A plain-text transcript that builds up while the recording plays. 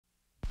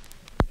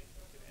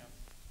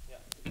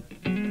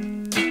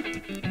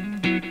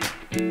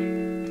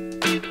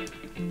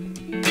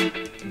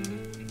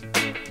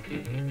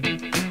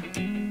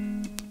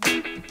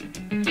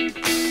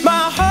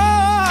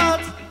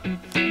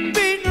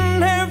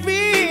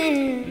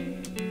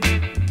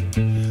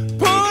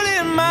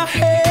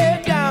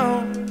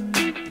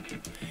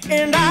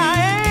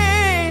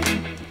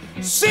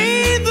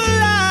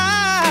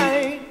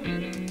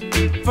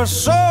for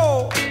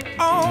so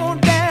on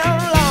damn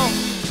long.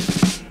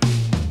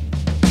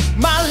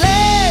 My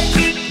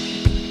legs,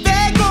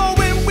 they're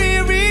going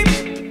weary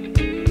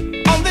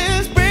on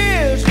this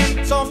bridge,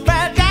 so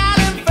fragile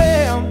and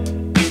fair.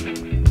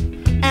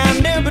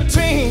 And in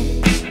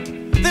between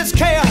this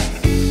chaos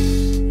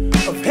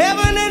of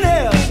heaven and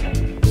hell,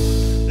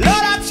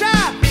 Lord, I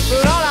try,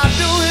 but all I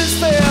do is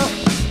fail.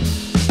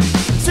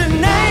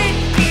 Tonight,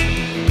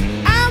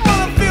 I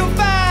wanna feel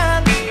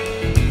fine,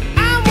 I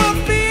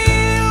wanna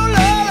feel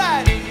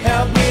alright.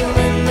 Help me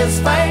win this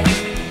fight.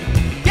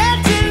 Yeah,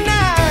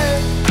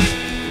 tonight,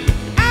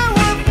 I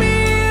wanna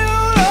feel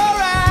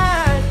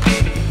alright.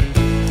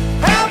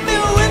 Help me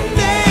win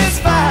this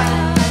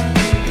fight.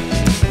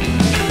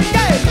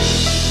 Yeah.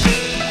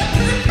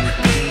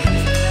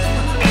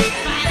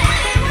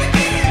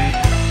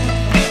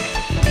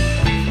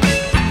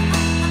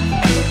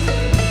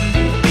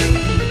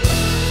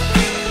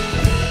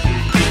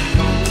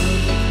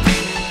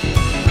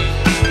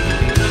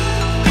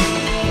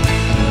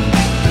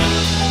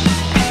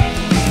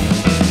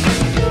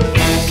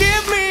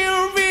 Give me a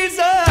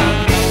reason,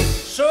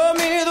 show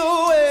me the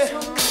way,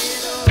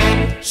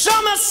 show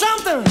me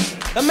something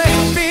that makes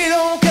me feel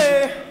okay.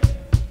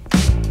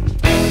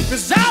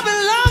 'Cause I've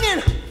been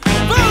longing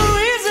for a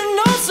reason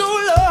not so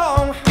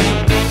long,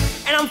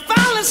 and I'm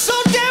finally so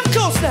damn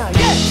close now,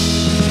 yeah.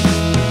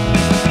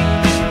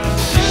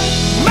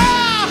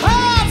 My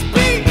heart's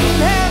beating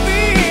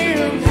heavy,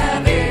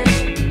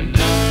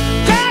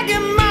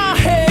 dragging my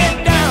head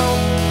down.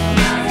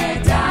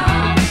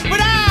 But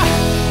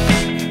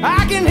I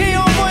can hear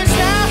your voice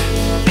now,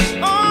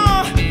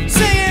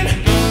 singing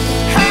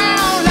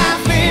how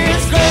life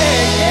is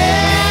great,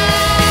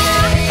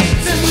 yeah.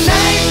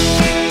 Tonight,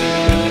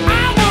 I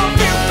wanna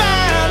feel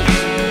fine,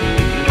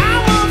 I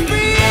wanna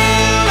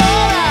feel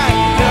alright.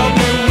 Help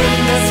me win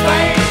this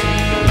fight,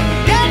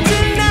 yeah.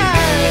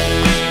 Tonight,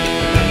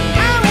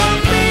 I wanna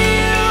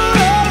feel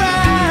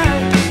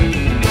alright.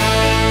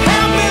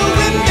 Help me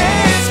win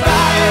this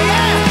fight,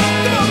 yeah.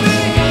 Come on,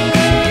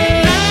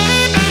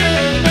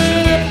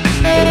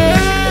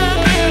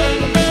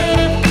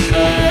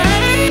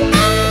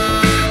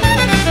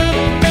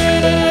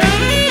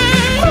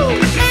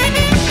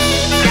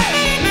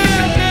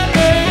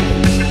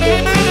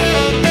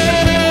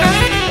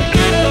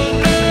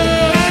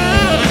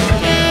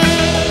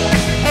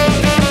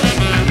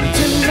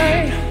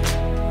 Tonight,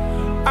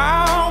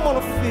 I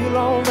wanna feel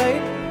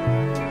alright.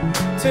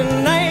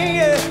 Tonight,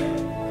 yeah,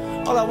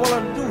 all I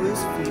wanna do is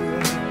feel.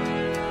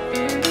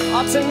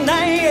 Oh,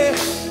 tonight, yeah,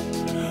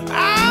 I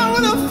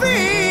wanna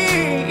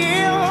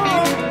feel.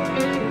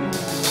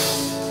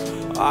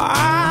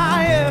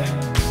 Yeah.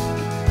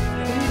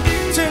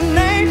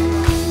 Tonight,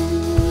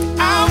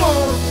 I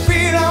wanna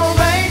feel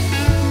alright.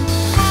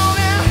 Oh,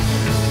 yeah,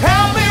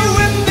 help me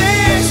win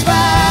this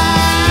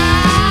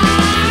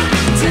fight.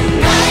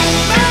 Tonight,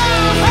 I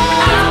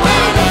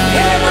wanna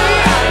feel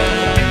alright.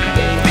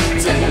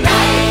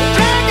 Tonight,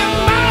 dragging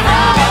my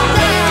head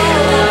down.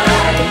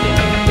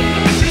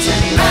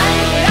 Tonight,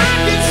 I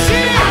can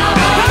see I'm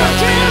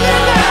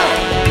killing now.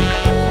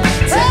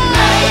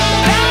 Tonight,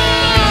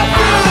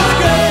 feels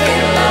good.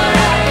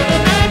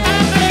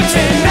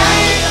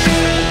 Tonight,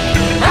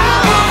 I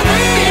wanna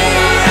feel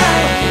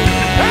alright.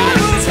 I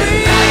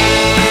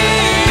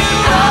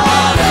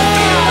wanna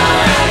feel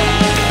alright.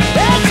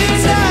 That's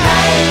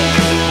inside.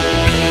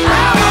 I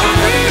wanna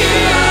feel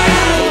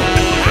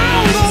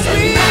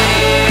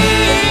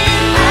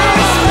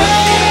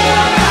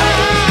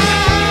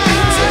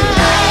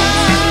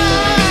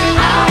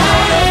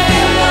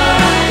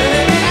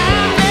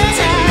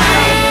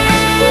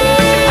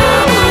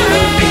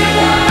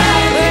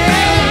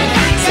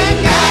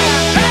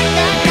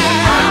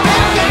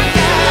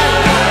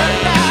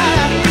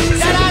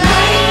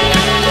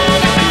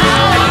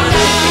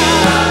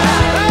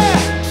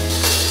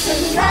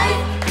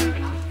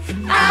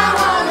I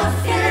wanna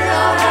feel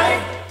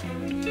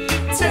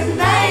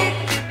Tonight,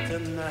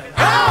 I